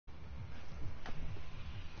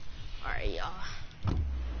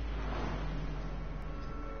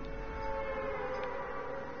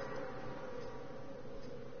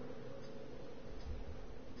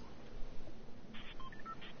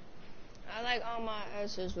I like all my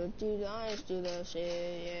asses, but dude, I ain't do that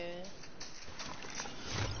shit, yeah.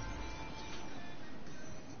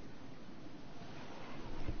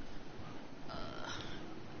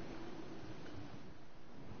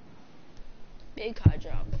 Big high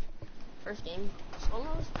drop. First game.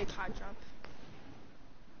 Solos, big high drop.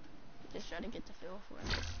 Just try to get the feel for it.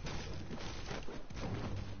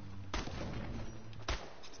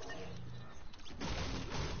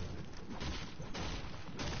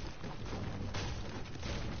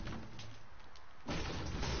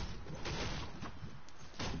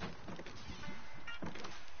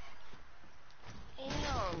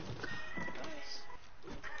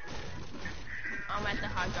 I'm at the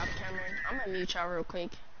high drop, Cameron. I'm gonna mute y'all real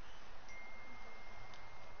quick.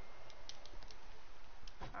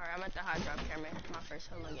 Alright, I'm at the high drop, Cameron. My first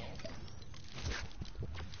solo game.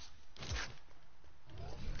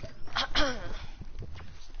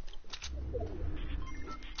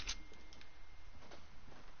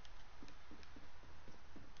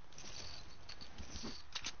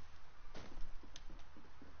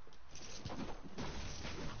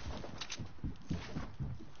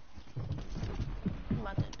 I'm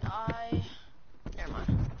about to die. Never mind.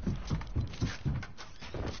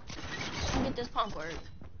 Let me get this pump work.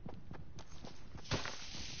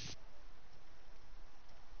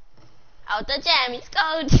 Out the jammies,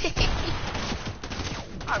 go!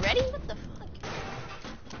 Already? What the fuck?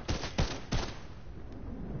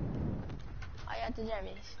 I got the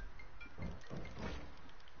jammies.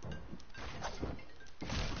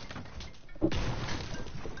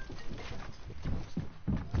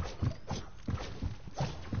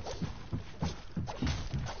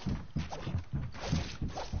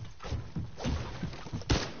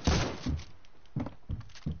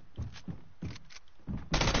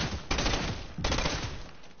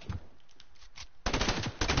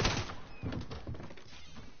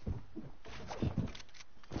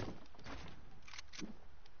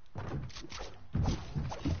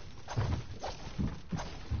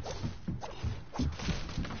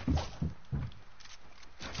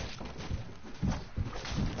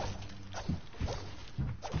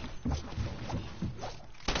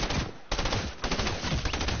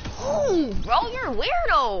 Bro, you're a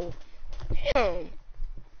weirdo. Damn.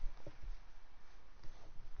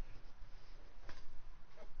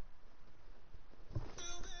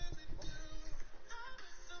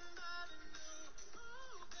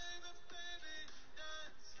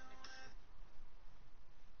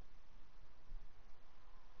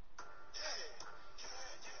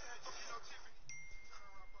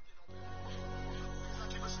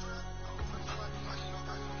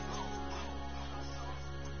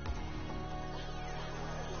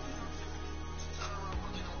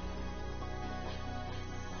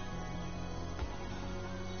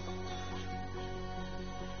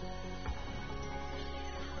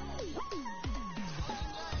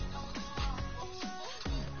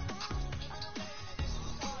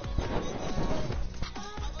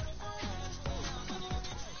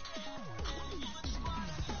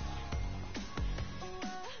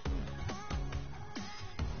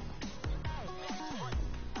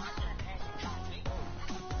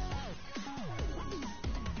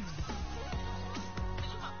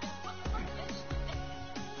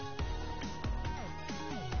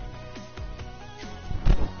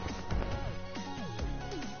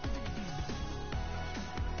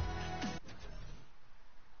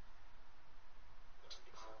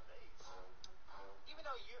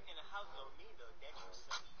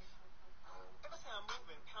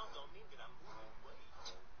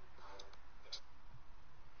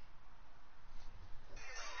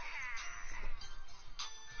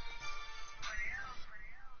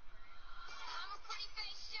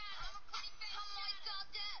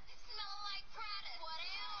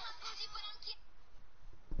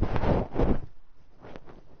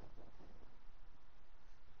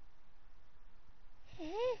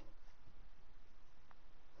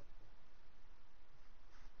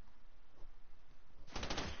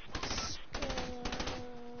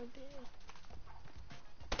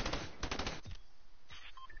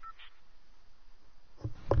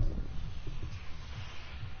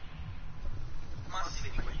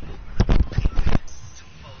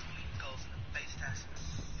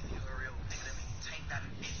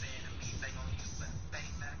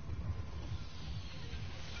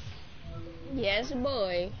 Yes,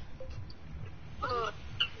 boy.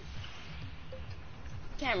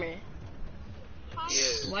 Cameron.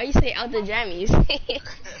 Yeah. Why you say out the jammies?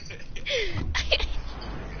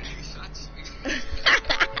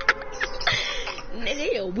 Nigga,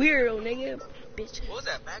 you a weirdo, nigga. Bitch. What was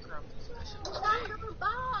that background music? That shit was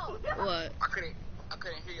big. What? I couldn't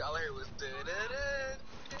hear you. All I heard was da da da.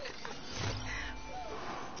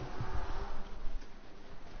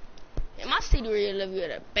 In my city where you live, you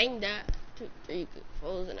gotta bang that 2, 3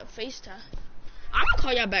 foes in a FaceTime. I'm gonna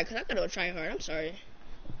call y'all back because I gotta try hard. I'm sorry.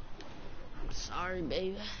 I'm sorry,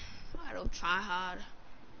 baby. I gotta try hard.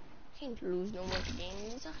 Can't lose no more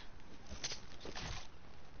games.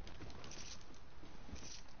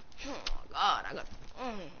 Oh my god, I got.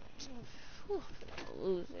 Whew, I'm gonna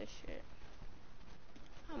lose this shit.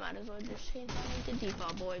 I might as well just change my name to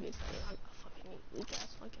default boy because I got fucking weak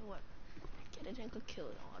ass fucking what? Get it and could kill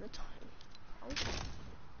it all the time. Okay.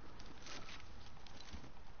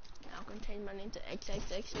 Now I can change my name to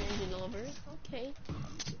XXX Ninja Lover. Okay.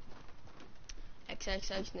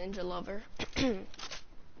 XXX Ninja Lover. What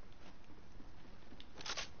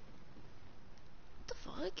the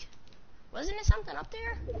fuck? Wasn't it something up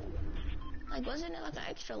there? Like, wasn't it like an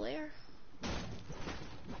extra layer?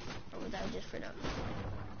 Or was that just for the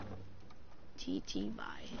TT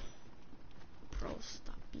by Pro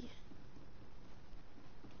Stoppy?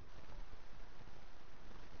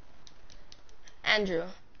 Andrew.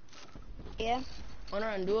 Yeah? Wanna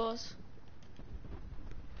run duos?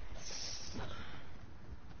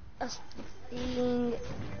 I think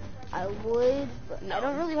I would, but No. I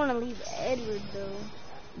don't really want to leave Edward though.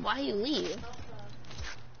 Why you leave?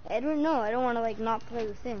 Edward, no, I don't want to like not play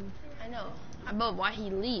with him. I know. But why he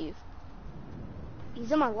leave?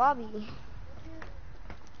 He's in my lobby.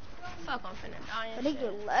 Fuck, I'm finna die and I think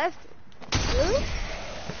shit. he left. Really?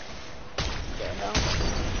 The hell?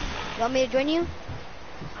 You want me to join you?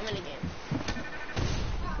 I'm in the game.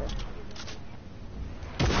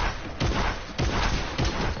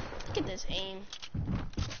 Look at this aim.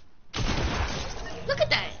 Look at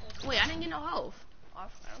that. Wait, I didn't get no health.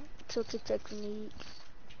 Off round. Tilted technique.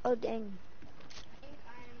 Oh dang.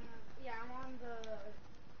 I'm on the.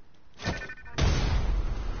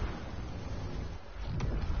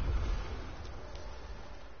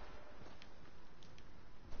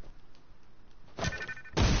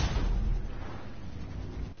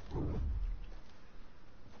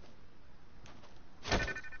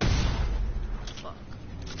 Fuck.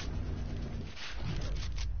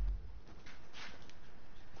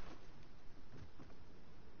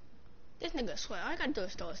 This nigga swear, all I gotta do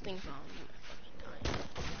is throw a sting from him.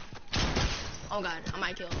 Oh god, I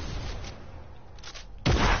might kill him.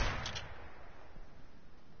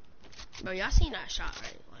 Bro, y'all seen that shot,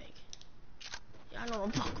 right? Like, y'all know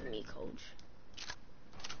don't fuck with me, coach.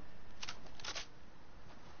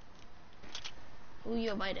 Who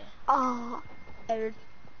you invited? Ah, Edward.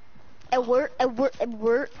 Edward.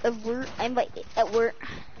 I'm like Edward.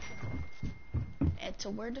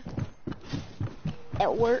 Edward?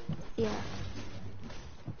 Edward. Yeah.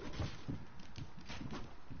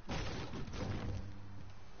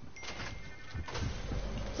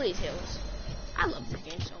 Please, Hills. I love this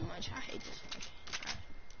game so much. I hate this fucking.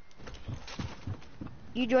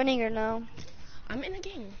 You joining or no? I'm in the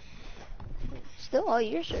game. Still, oh,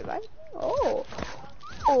 you're surviving. Oh.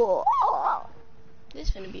 Oh. This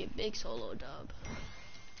finna be a big solo dub.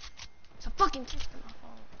 It's a fucking kiss on my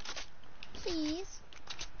phone. Please.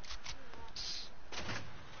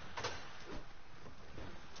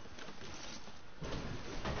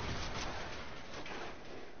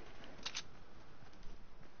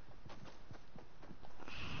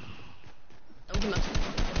 Don't give up.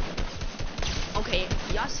 Okay,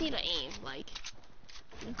 y'all see the aim, like,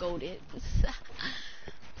 goated.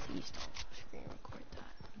 Please don't screen record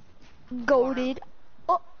that. Goated.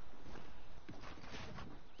 Oh.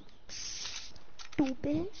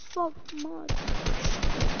 Stupid. Fuck my.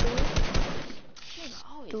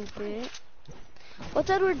 Stupid. What's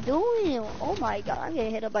Edward doing? Oh my god, I'm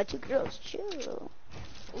getting hit up by 2 girls. Chill.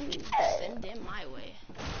 Ooh, send them my way.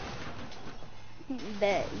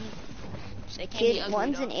 Bet. They can't be Kid, ugly,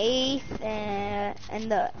 one's though. an 8th,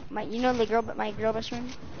 and you know my girl best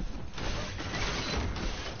friend.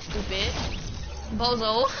 Stupid.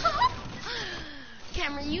 Bozo.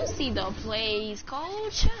 Cameron, you see the plays,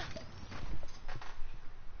 coach.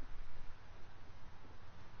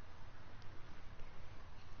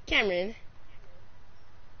 Cameron.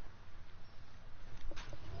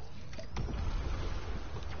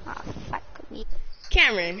 Ah, fuck me.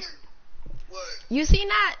 Cameron. What? You seen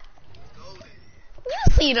that? Golden.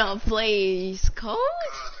 You see the plays, coach.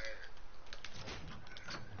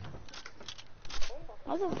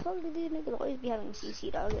 Why the fuck do these niggas always be having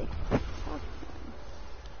CC, dog? Like, fuck.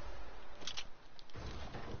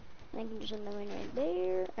 I can just send them in right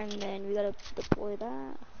there, and then we gotta deploy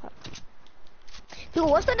that. Fuck. Dude,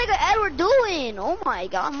 what's the nigga Edward doing? Oh my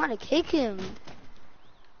god, I'm gonna kick him.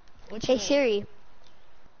 What Hey you mean? Siri.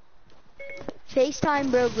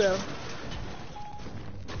 FaceTime bro.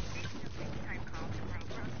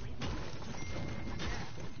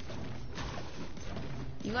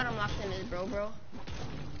 You got him locked in his bro. Bro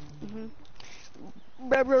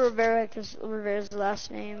Rivera, cause Rivera's the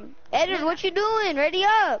last name. Edward, what you doing? Ready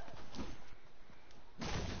up.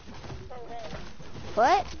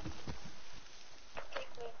 What?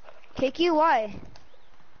 Kick you? Why?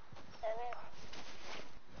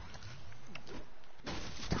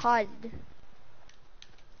 Todd.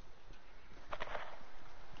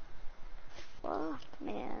 Fuck,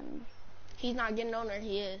 man. He's not getting on there.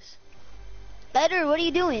 He is. Edward, what are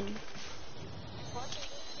you doing?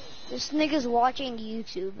 This nigga's watching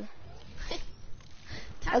YouTube.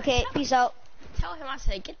 Okay, peace out. Tell him I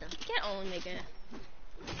said get on, nigga.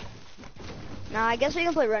 Nah, I guess we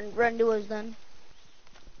can play run duos then.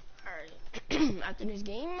 Alright. After this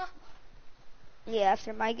game, Yeah,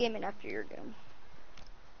 after my game and after your game.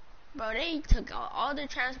 bro, they took out all the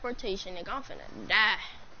transportation. Nigga, I'm finna die.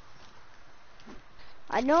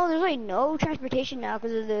 I know there's like no transportation now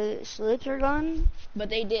because the slips are gone. But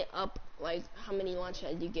they did up like how many launch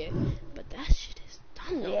pads you get. But that shit is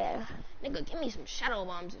dumb though. Yeah. Nigga, give me some shadow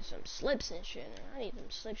bombs and some slips and shit. I need some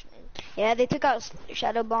slips, man. Yeah, they took out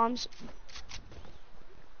shadow bombs.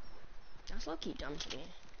 That's lucky dumb to me.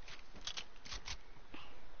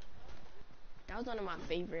 That was one of my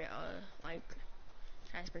favorite like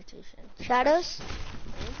transportation. Shadows?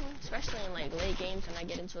 Especially in like late games when I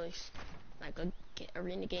get into like a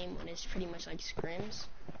arena game when it's pretty much like scrims.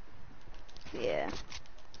 Yeah.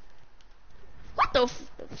 What the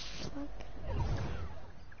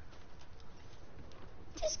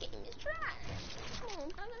This game is trash. Come on,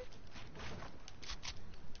 brother.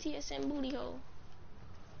 TSM booty hole.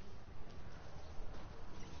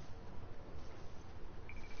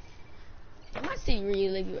 I might see really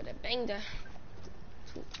leave you with a banger.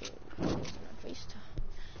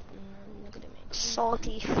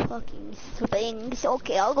 Salty fucking swings.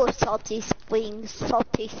 Okay, I'll go salty swings.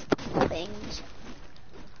 Salty swings.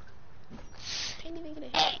 Can't even get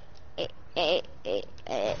a hit.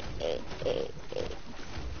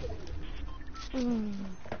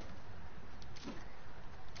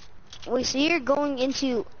 Wait, so you're going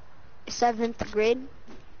into 7th grade?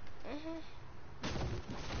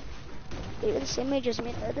 You're the same age as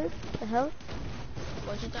me, Edward? The hell?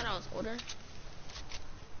 What, you thought I was older?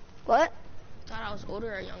 What? Thought I was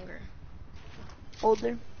older or younger?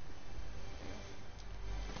 Older.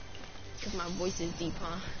 Cause my voice is deep,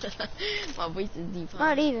 huh? My voice is deep, huh?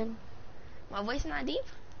 Not even. My voice not deep?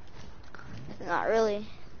 Not really.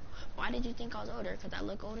 Why did you think I was older? Cause I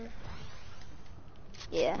look older?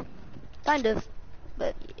 Yeah. Kind of.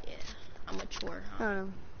 But Yeah, I'm mature, I huh? don't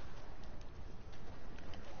know.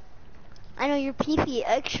 I know your pee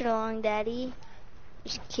extra long, Daddy.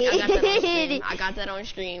 Just kidding. I got that on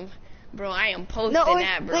stream. Bro, I am posting No,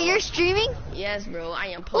 that, bro. wait, you're streaming? Yes, bro, I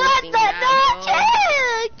am What posting the?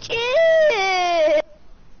 that, No, chill.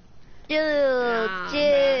 Chill. Nah,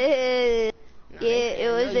 Chill. Nah, Yeah,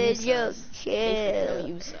 it was no a use joke. us. Chill. No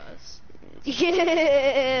use us.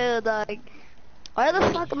 Chill, dog. Why the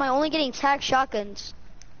fuck am I only getting tagged shotguns?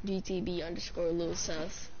 GTB underscore Lil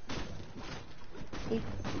Sus.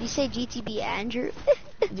 You say GTB Andrew?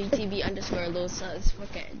 GTB underscore Lil Sus.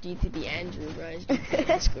 Fuck it. GTB Andrew, bro. It's GTB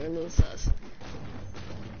underscore Lil Sus.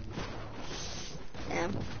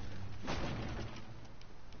 Damn.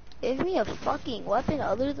 Give me a fucking weapon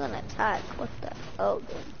other than attack. What the hell,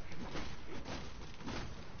 dude?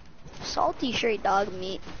 Salty straight dog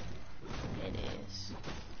meat. It is.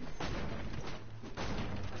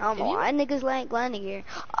 I don't know why niggas like landing here.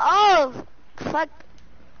 Oh, fuck.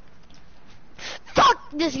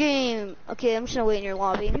 Fuck this game. Okay, I'm just gonna wait in your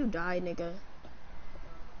lobby. You died, nigga.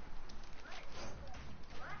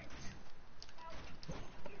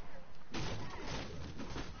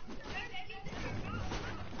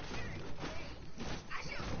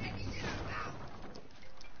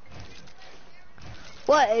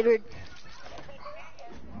 What, Edward?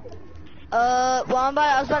 Well,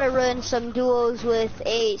 I was about to run some duos with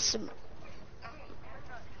Ace.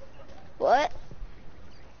 What?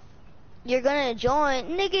 You're gonna join,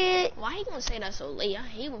 nigga. Why you gonna say that so late? I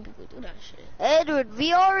hate when people do that shit. Edward,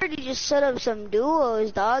 we already just set up some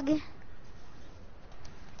duos, dog.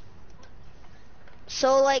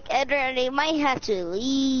 So, like, Edward, they might have to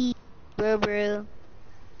leave, bro.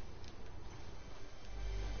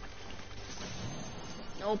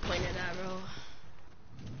 No point of that, bro.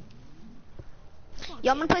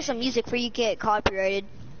 Yo, I'm gonna play some music for you get copyrighted.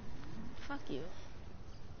 Fuck you.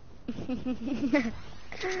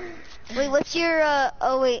 Wait, what's your,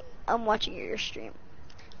 oh wait, I'm watching your stream.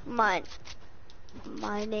 My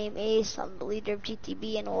name is, I'm the leader of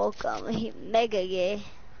GTB and welcome, Mega Gay.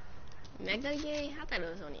 Mega gay? I thought it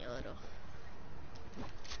was only a little.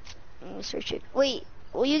 Let me search it. Wait,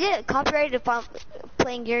 will you get copyrighted if I'm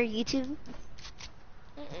playing your YouTube?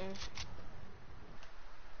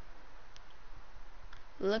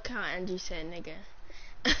 Look how Andrew said nigga.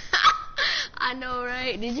 I know,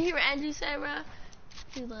 right? Did you hear what Andrew said, bro?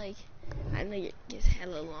 He's like, I know you're just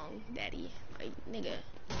hella long, daddy. Like, nigga.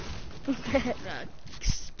 Bruh,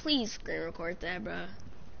 please screen record that, bro.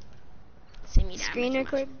 Send me that. Screen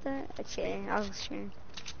record that? Okay, I'll screen.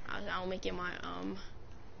 I'll make it my,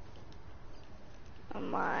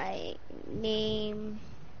 My name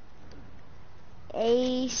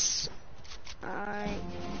Ace. I'm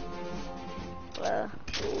the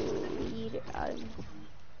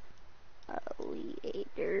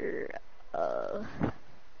leader of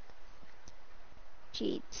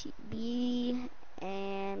GTB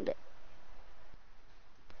and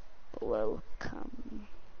welcome.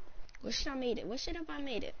 what should I made it? What should have I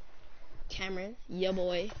made it? Cameron, your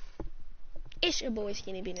boy. It's your boy,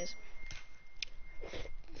 Skinny Penis.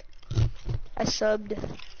 I subbed.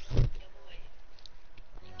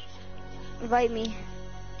 Invite me.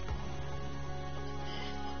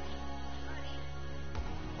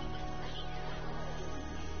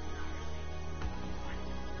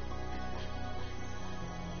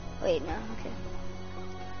 Wait, no, okay.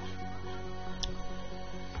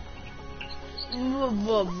 Blah,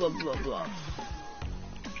 blah, blah, blah, blah.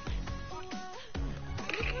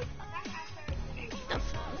 The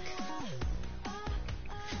fuck?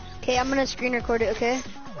 Okay, I'm gonna screen record it, okay?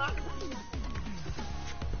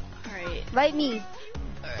 Alright. Invite me.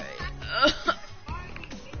 Alright.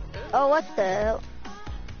 Oh, what the hell?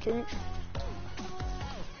 Can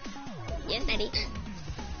Yes, daddy.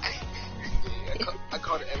 I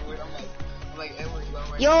called Edward. I'm like Edward, you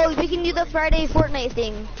alright? Yo, we can do the Friday Fortnite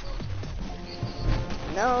thing.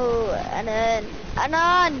 No, Anon.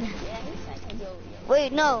 Anon!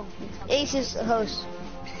 Wait, no. Ace is the host.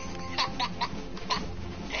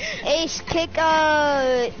 Ace, kick,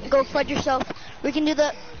 go flood yourself. We can do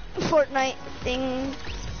the Fortnite thing.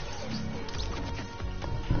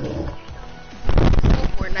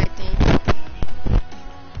 Fortnite thing.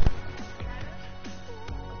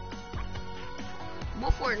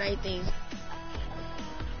 What Fortnite thing?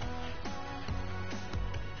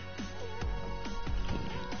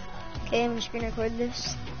 Okay, I'm just gonna record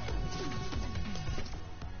this.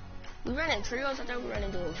 We running trios? I thought we were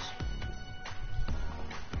running duos.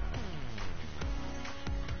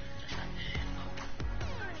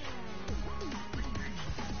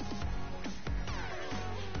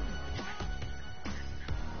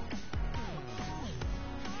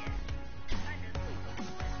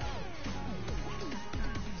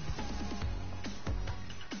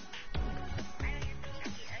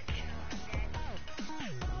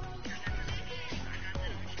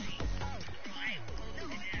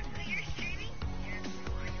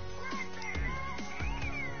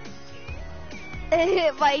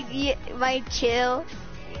 my chill.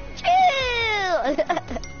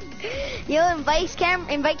 Yo, invite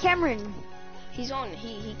Cameron. He's on.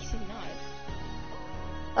 He's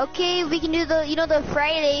not. Okay, we can do the the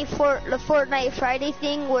Friday for the Fortnite Friday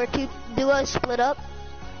thing where two duos split up.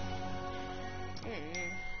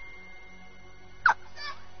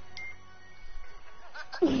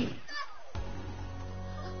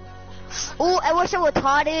 Oh, I wish I would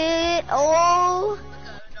taught it. Oh.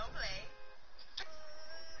 Don't play.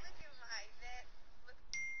 Look at my net.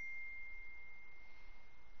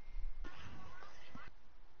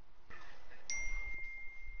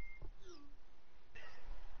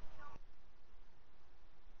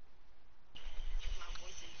 My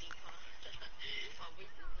voice is deep, huh? My voice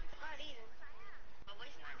is deep. Not even. My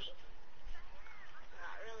voice not deep?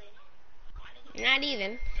 Not really. Not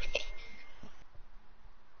even.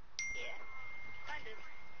 Yeah. Kind of.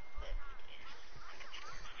 But, yeah.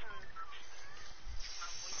 My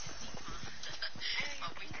voice is deep, huh? My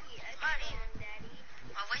voice is deep. Not even, Daddy.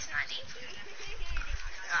 My voice not deep?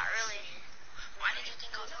 Not really. Why did you think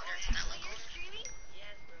I was older? Did I look older?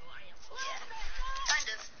 Yes, bro. I am so kind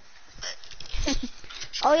of. But,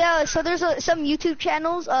 Oh yeah, so there's some YouTube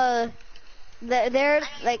channels. They're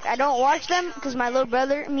like I don't watch them because my little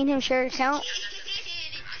brother, me and him share an account.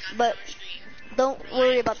 But don't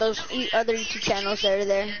worry about those other YouTube channels that are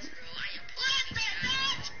there.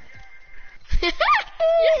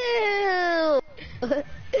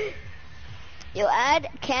 Yo, add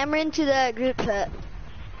Cameron to the group chat.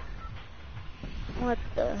 What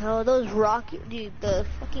the hell? Those rocket, dude, the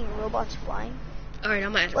fucking robots flying. Alright,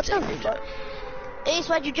 I'm gonna have What to the take fuck? Ace,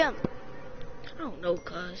 why'd you jump? I don't know,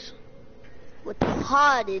 cuz. With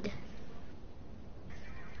hotted.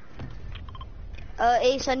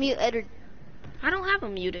 Ace, unmute Edward. I don't have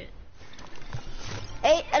him muted.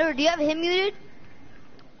 Hey, Edward, do you have him muted?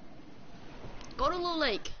 Go to Little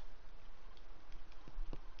Lake.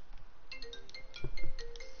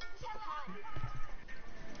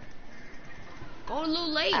 Go to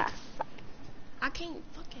Little Lake. Ah, I can't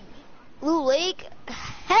fucking. Blue Lake?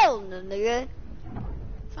 Hell no, nigga.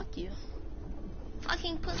 Fuck you.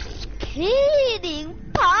 Fucking pussy. Kidding,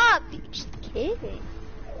 Poppy. Just kidding.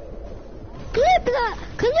 Clip that!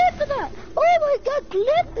 Clip that! Oh my god,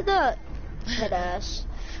 clip that! Head ass.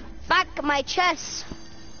 Fuck my chest.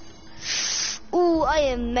 Ooh, I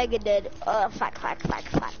am mega dead. Fuck.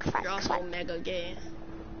 You're also mega gay.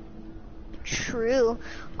 True.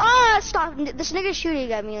 Oh, stop. This nigga's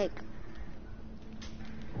shooting at me, like.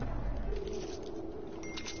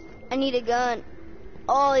 I need a gun.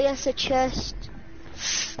 Oh, yes, a chest.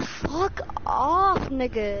 Fuck off,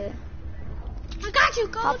 nigga. I got you,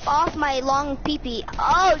 coach. Hop off my long peepee.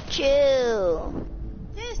 Oh, chill.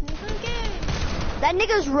 This nigga gay. That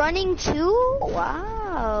nigga's running too?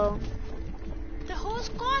 Wow. The whole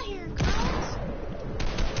squad here, guys.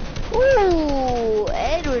 Ooh,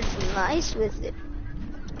 Edward's nice with it.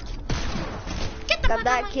 Get the Got fuck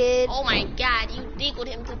that out of kid. Oh my god, you dinkled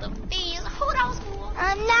him to the face. Who that was cool?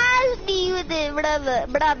 I'm nasty with it, brother.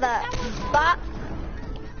 Bop.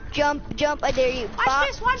 Jump, I dare you. Bop.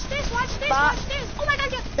 Watch this, watch this. Bop. Oh my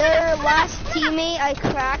god, Their last teammate I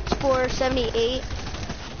cracked for 78.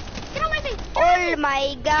 Get on my face. Oh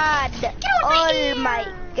my god. Oh my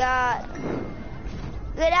god.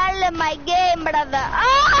 Get out of my game, brother.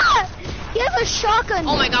 Ah! He has a shotgun.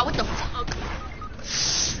 Oh my god, what the fuck?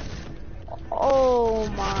 Oh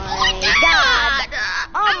my god.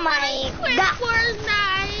 Oh my god.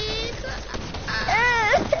 Fortnite.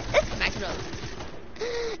 Back it up.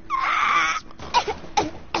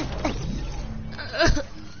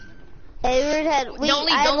 Edward had. Wait,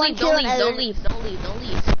 Don't leave.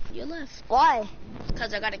 You left. Why?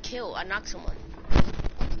 Because I got a kill. I knocked someone.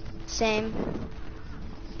 Same.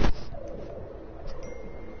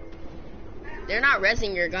 They're not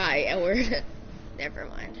rezzing your guy, Edward. Never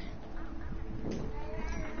mind.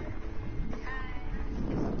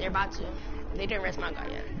 They're about to. They didn't res my guy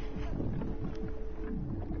yet.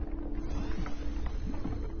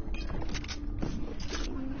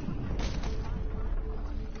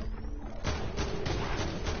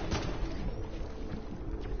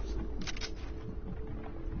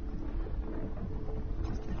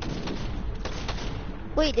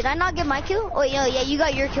 Wait, did I not get my kill? Oh yeah, you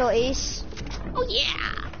got your kill, Ace. Oh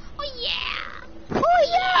yeah. Oh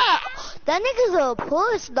yeah! That nigga's a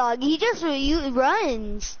puss, dog. He just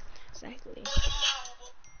runs. Exactly.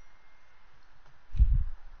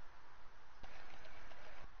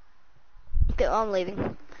 Okay, I'm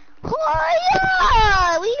leaving. Oh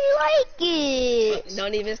yeah! We like it!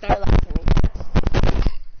 Don't even start laughing.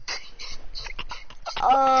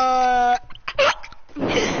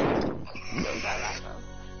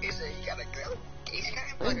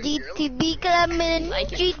 GTB Cameron,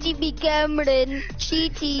 GTB Cameron,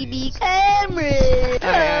 GTB Cameron.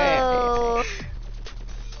 Oh.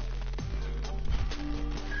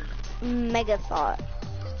 Mega thought.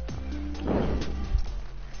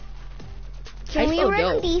 Can we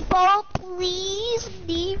run default, please?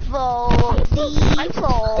 Default.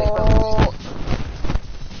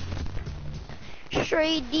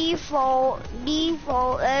 Straight default,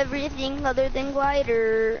 everything other than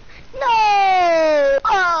glider. No!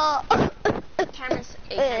 Oh! Cameron's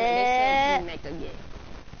they said he make a game.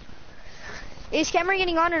 Is Cameron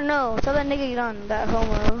getting on or no? Tell that nigga get on, that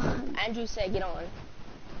homo. Andrew said get on.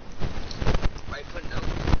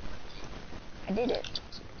 I did it.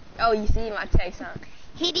 Oh, you see my text, huh?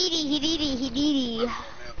 He did.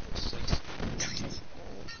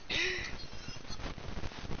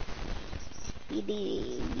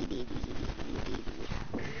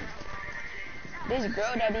 This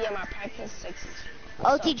girl that be at my practice sexy.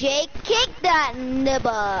 OTJ, kick that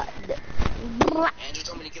nibba.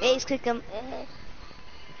 Ace, kick him.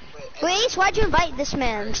 Wait, Ace, why'd you invite this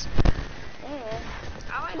man?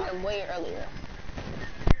 I liked him way earlier.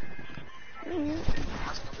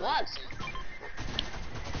 What?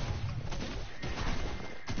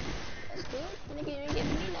 That's good. Nigga, you didn't get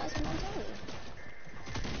me now, so I'm telling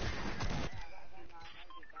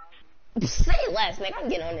you. Say less, nigga. I'm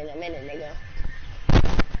getting on in a minute, nigga.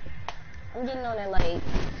 I'm getting on at like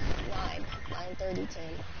 9:30, 10.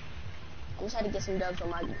 I'm just trying to get some dubs for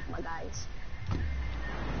my guys.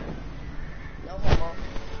 No homo.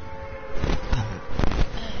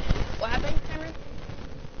 What happened, Cameron?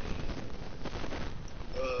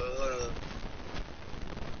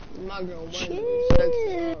 My girl,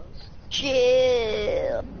 Chill.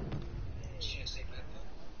 Chill.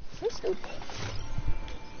 He's stupid.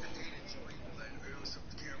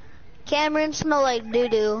 Cameron smell like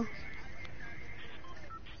doo-doo.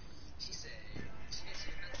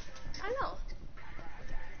 I know.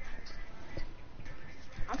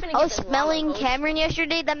 I'm finna I get was this smelling llama coach. Cameron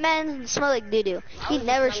yesterday. That man smelled like doo-doo. I He was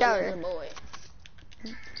never just smelling as a showered. boy.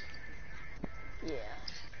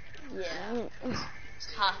 Yeah.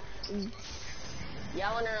 Ha.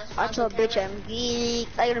 Y'all wanna I sponsor told bitch Cameron? I'm geek.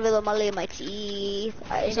 I gotta build Molly in my teeth.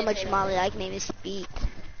 I He ate so didn't much say Molly nothing. I can even speak.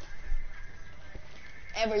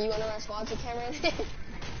 Ever, you wanna sponsor Cameron?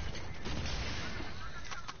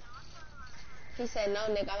 He said, no,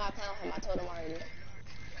 Nick, I'm not playing with him. I told him already.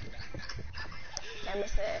 Cameron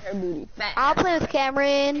said her booty fat. I'll play with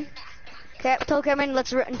Cameron. Tell Cameron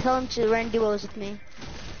tell him to run duos with me.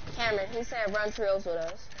 Cameron, he said run trios with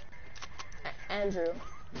us. Andrew.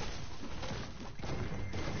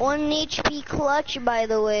 1 HP clutch, by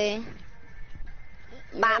the way.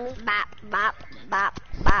 You Bop, hear me? bop, bop, bop,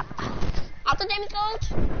 bop. After Jamie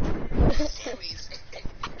coach?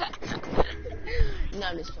 No,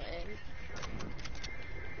 I'm just playing.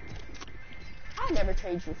 I'll never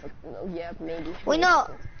trade you for. Oh, yeah, maybe. We know.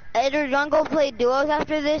 Edward, you wanna go play duos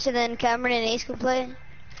after this, and then Cameron and Ace can play?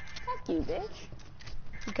 Fuck you, bitch.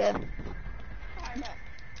 Okay. Alright, bet.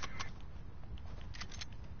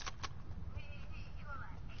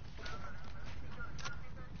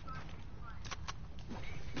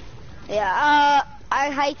 Yeah, I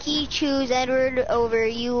high-key choose Edward over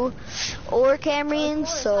you or Cameron,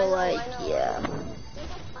 so I like, know. yeah.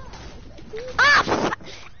 Ah!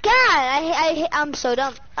 I'm so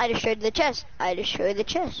dumb. I destroyed the chest.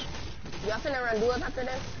 Y'all finna run duos after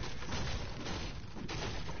this?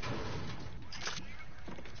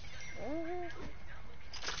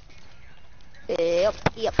 Yep.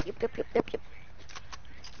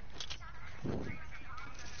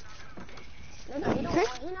 Nigga,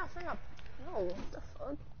 he not finna. No, what the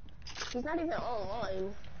fuck? He's not even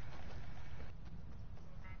online.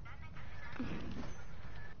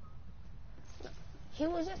 He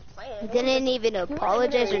was just playing. Didn't even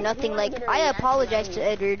apologize or nothing. Like, I apologized to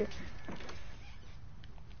Edward. Of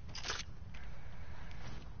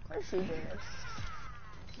course he did.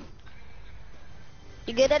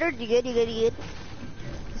 You good, Edward? You good?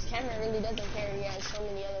 Because Cameron really doesn't care. He has so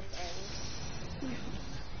many other friends.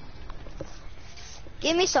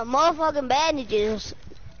 Give me some motherfucking bandages.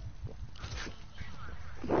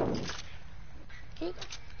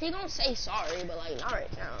 He gonna say sorry, but like not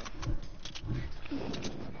right now.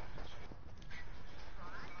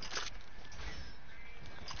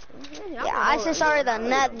 Yeah, I say sorry that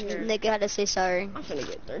nigga had to say sorry. I'm finna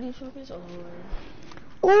get 30 trophies.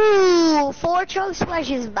 Ooh, 4 choke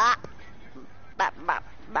splashes. Bop. Bop, bop,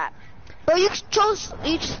 bop. Bro, you just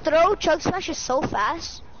throw choke splashes so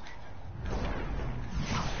fast.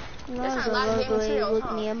 That's a lot of game of trios, Look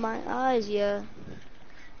huh? me in my eyes, yeah.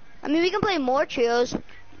 I mean, we can play more trios,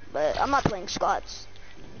 but I'm not playing squats.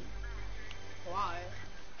 Why?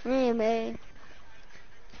 Anyway.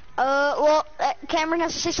 Well, Cameron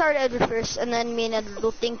has to say sorry to Edward first, and then me and Edward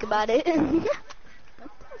will think about it. What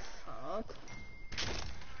the fuck?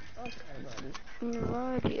 Okay,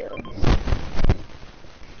 buddy.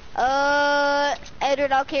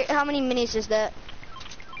 Edward, I'll care. How many minis is that?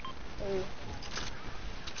 3.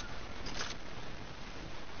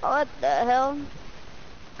 What the hell?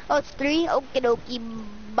 Oh, it's 3? Okie dokie,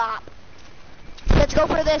 bop. Let's go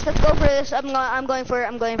for this. I'm going for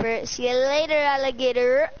it. See you later,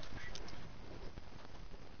 alligator.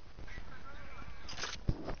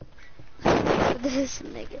 This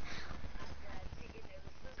nigga.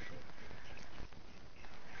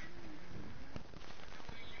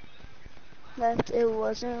 Left, it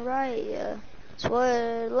wasn't right, yeah.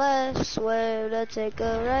 Swear left, swear to take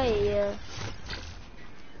a right, yeah.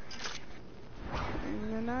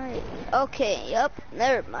 In the night. Okay, yep.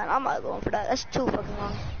 Never mind. I'm not going for that. That's too fucking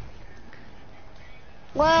long.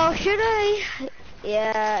 Well, should I?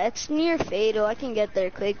 Yeah, it's near fatal. I can get there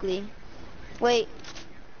quickly. Wait.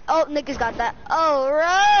 Oh, niggas got that. Oh,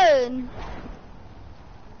 run!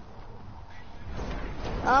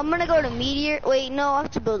 I'm gonna go to Meteor. Wait, no, I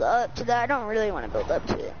have to build up to that. I don't really want to build up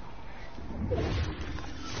to it.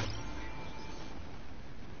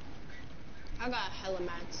 I got hella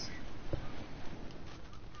mats.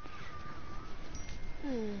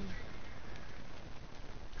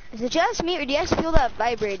 Is it just me, or do you guys feel that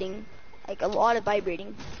vibrating? Like a lot of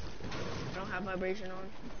vibrating. I don't have got vibration on.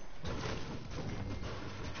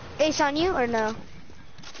 Ace on you or no?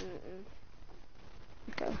 Mm-mm.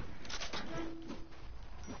 Okay.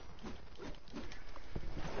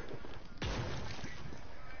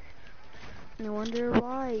 No wonder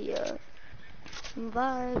why.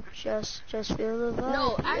 Vibe, just feel the vibe.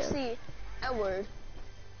 No, yeah. actually, Edward,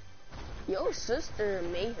 your sister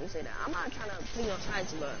made him say that. I'm not trying to pick no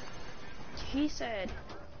sides, but he said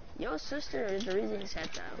your sister is the reason he said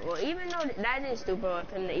that. Well, even though that is stupid of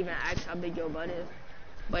him to even ask how big your butt is,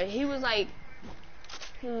 but he was like,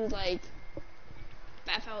 Fat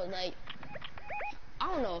Fat was like, I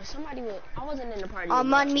don't know, somebody was, I wasn't in the party. I'm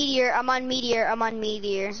but on Meteor. I'm on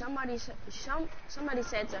Meteor. Somebody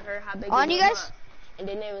said to her how big On is you your guys? butt, and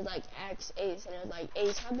then they was like, ask Ace, and it was like,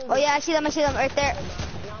 Ace, how big? Oh yeah, I see them right there.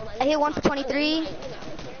 I hit one for 23.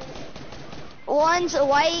 One's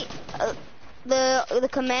white. The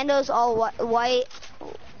commandos all white.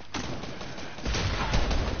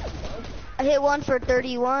 I hit one for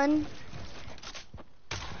 31.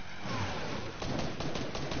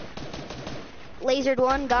 Lasered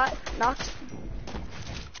one, got knocked.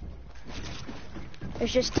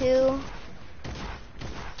 There's just two.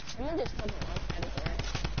 Someone just told me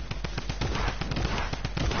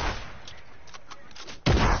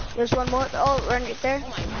There's one more. Oh, right there. oh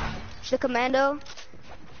my god, It's the commando.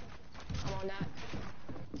 I'm on that.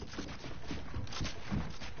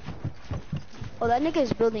 Oh, that nigga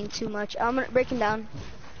is building too much. I'm gonna break him down.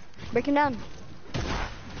 Break him down.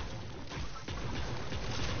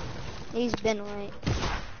 He's been white.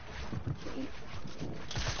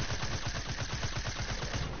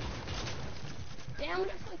 Damn, what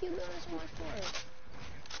the fuck you doing so much for?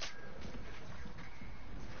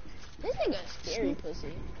 This nigga scary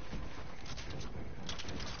pussy.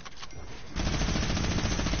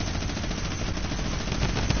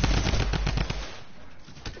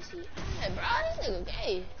 Pussy ass, bro. This nigga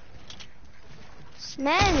gay. This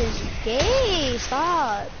man is gay.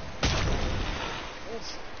 Stop.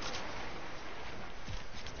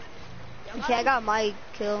 Okay, I got my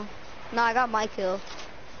kill. No, I got my kill.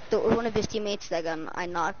 One of his teammates that I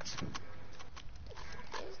knocked.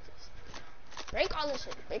 Break all this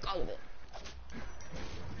shit. Break all of it.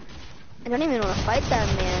 I don't even want to fight that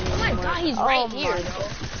man. Oh my anymore. god, he's Oh right my here, God. bro.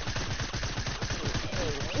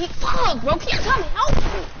 He, fuck, bro. Can't come help me.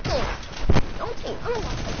 Don't take. I don't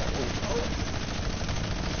want to fight that dude, bro.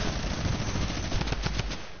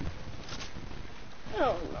 I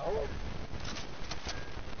don't know.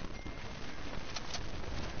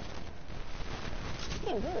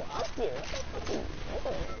 Can't go up there. What the fuck are you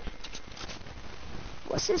doing?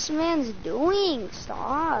 What's this man's doing?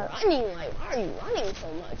 Stop. Running, like, why are you running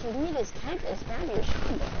so much? You need this camp and spam your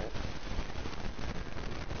shotgun.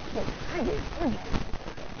 I get good.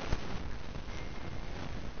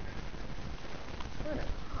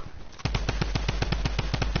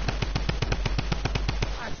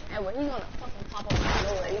 Watch, Edward, he's gonna fucking pop up out of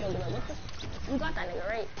nowhere. You're gonna be like, what the? You got that nigga,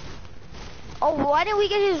 right? Oh, why didn't we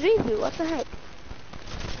get his reboot? What the heck?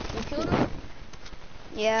 You killed him?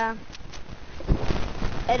 Yeah.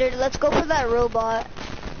 Editor, let's go for that robot.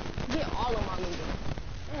 Get all of my loot.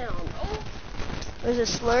 Damn, bro. There's a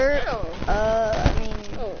slur. Damn. I mean,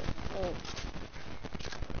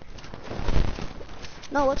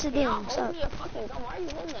 no, what's it doing? Y'all What's hold up? me a fucking gun. Why are you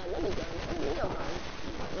holding that little gun? Hold me a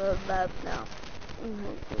gun. Map now.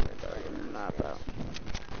 Map out.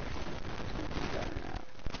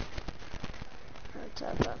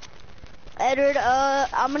 Tap out. Edward,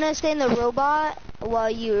 I'm gonna stay in the robot while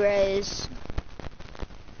you res.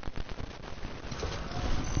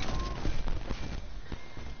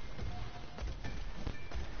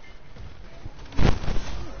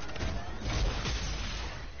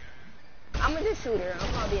 I'm a just shooter. I'm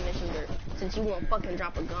probably in a shooter. Since you won't fucking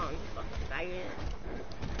drop a gun, you fucking faggot.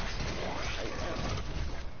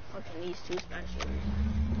 Like, fucking these two special.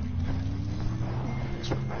 That's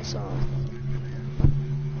my song.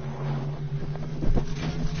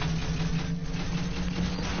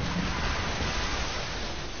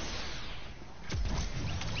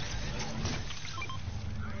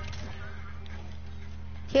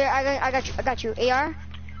 Here, I got you. AR.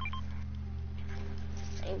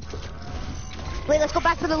 Thank you. Wait, let's go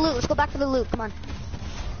back for the loot. Let's go back for the loot. Come on.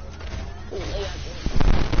 Ooh, lay out there.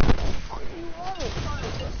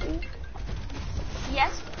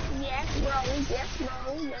 Yes, yes, bro, yes,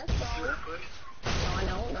 bro, yes, bro. No, I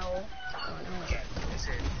don't know.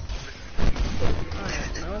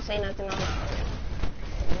 Alright, don't say nothing out loud.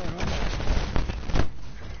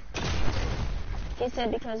 He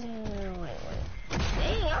said because, wait.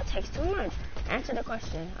 Dang, y'all text too much. Answer the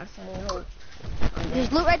question. I said no.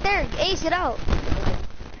 There's loot right there. Ace it out.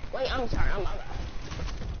 Wait, Wait, I'm sorry. I'm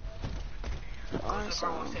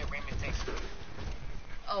Awesome.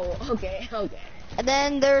 Oh, okay, okay. And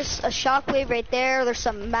then there's a shockwave right there. There's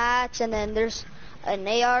some mats, and then there's an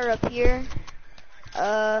AR up here.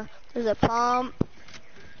 There's a pump.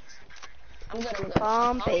 I'm good.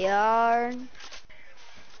 Pump, AR. I'm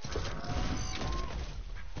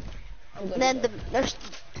good. And then there's.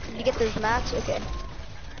 You get those mats? Okay.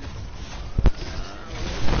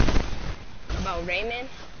 About Raymond?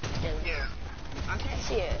 Yeah. I can't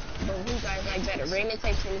see it. But who guys like better? Raymond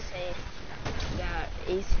takes me saying that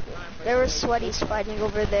Ace line for There were sweaties fighting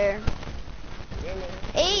over there. Raymond.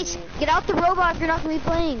 Ace, get out the robot if you're not gonna be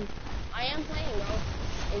playing. I am playing, bro.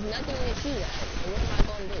 There's nothing to shoot at. So what am I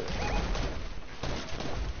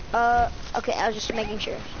gonna do? Okay, I was just making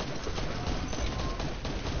sure.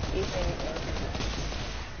 You think,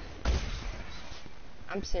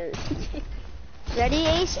 I'm serious. Ready,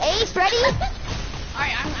 Ace? Ace, ready?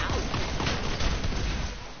 Alright, I'm out.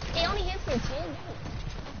 They only hit for 10.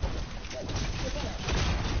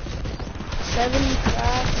 70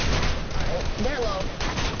 crack. Alright, they're low.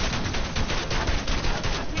 I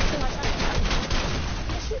can't see my shotgun.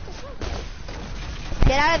 Let's shoot the shotgun.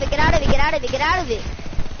 Get out of it, get out of it, get out of it, get out of it.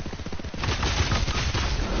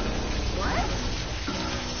 What?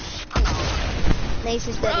 Ace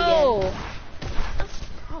is dead Bro! again.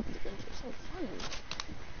 Stop, you're so funny.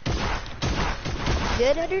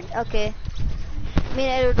 Good, Edward? Okay. Me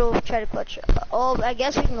and Edward will try to clutch. Oh, I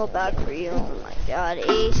guess we can go back for you. Oh my god,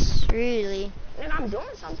 Ace, really? Nigga, I'm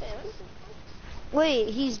doing something.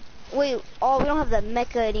 Wait, oh, we don't have that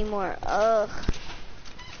mecha anymore. Ugh.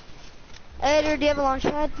 Edward, do you have a launch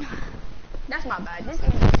pad? That's my bad. This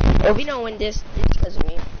game. If we don't win this, it's because of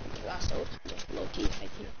me. I so low key, high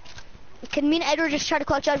key. Can me and Edward just try to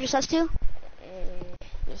clutch out just us two?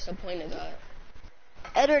 What's the point of that?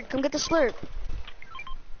 Edward, come get the slurp.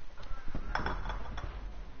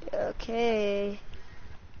 Okay.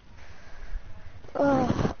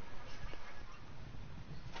 Oh.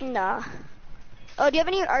 Nah. Oh, do you have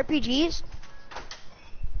any RPGs?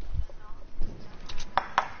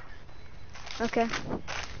 Okay.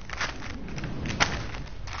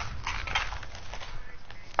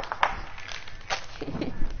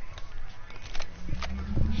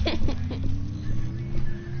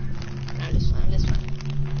 I'm just fine.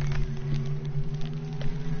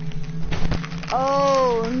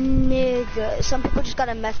 Oh, nigga. Some people just got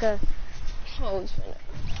a mecha. Oh, it's fine.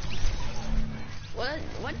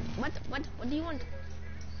 What do you want?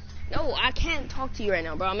 No, I can't talk to you right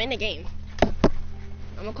now, bro. I'm in the game. I'm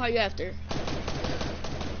gonna call you after.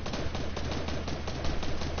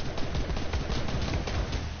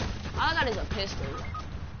 All I got is a pistol.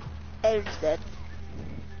 Edward's dead.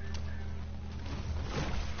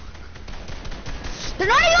 They're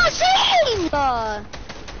not even seeing!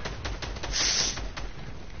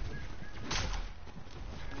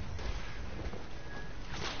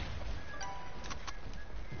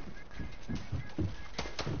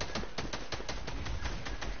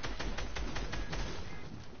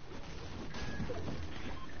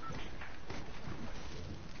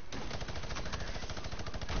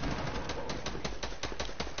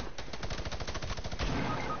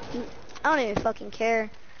 I don't even fucking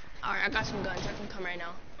care. Alright, I got some guns. I can come right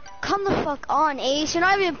now. Come the fuck on, Ace. You're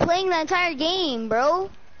not even playing the entire game, bro.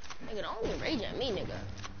 Nigga, don't even rage at me, nigga.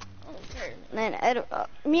 I don't care. Man,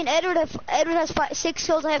 me and Edward has 6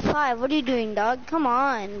 kills. I have 5. What are you doing, dog? Come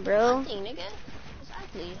on, bro. Nothing, nigga.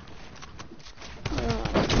 Exactly.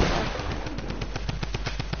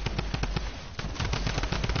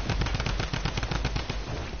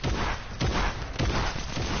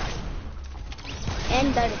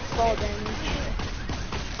 And that is fall damage.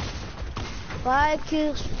 5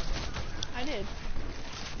 kills. I did.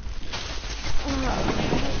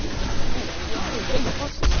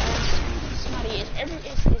 Somebody is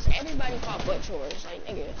everybody called butt chores, like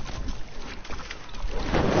nigga.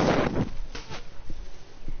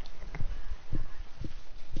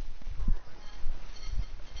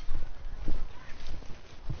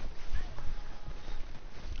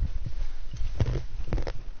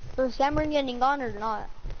 Is Cameron getting on or not?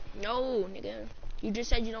 No, nigga. You just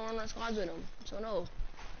said you don't run on squads with him, so no.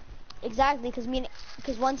 Exactly, because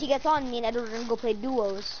once he gets on, me and Edward are gonna go play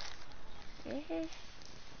duos.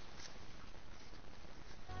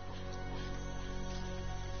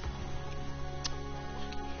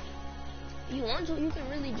 You want to? You can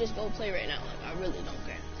really just go play right now. Like, I really don't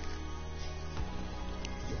care.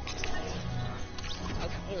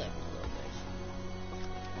 Okay, he left my little place.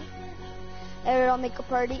 Edward, I'll make a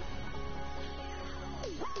party.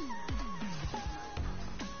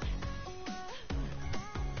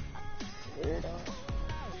 Weirdo.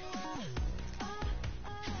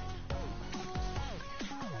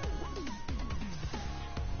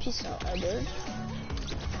 Peace out, Edward.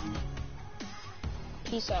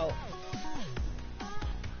 Peace out.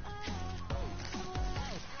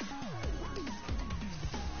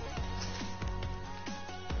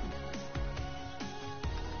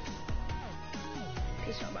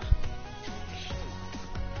 Peace out, bro.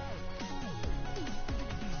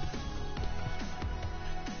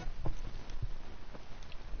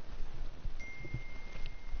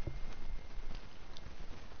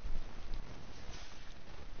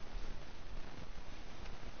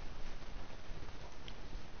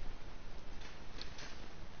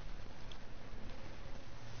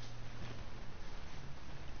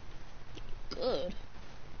 Good.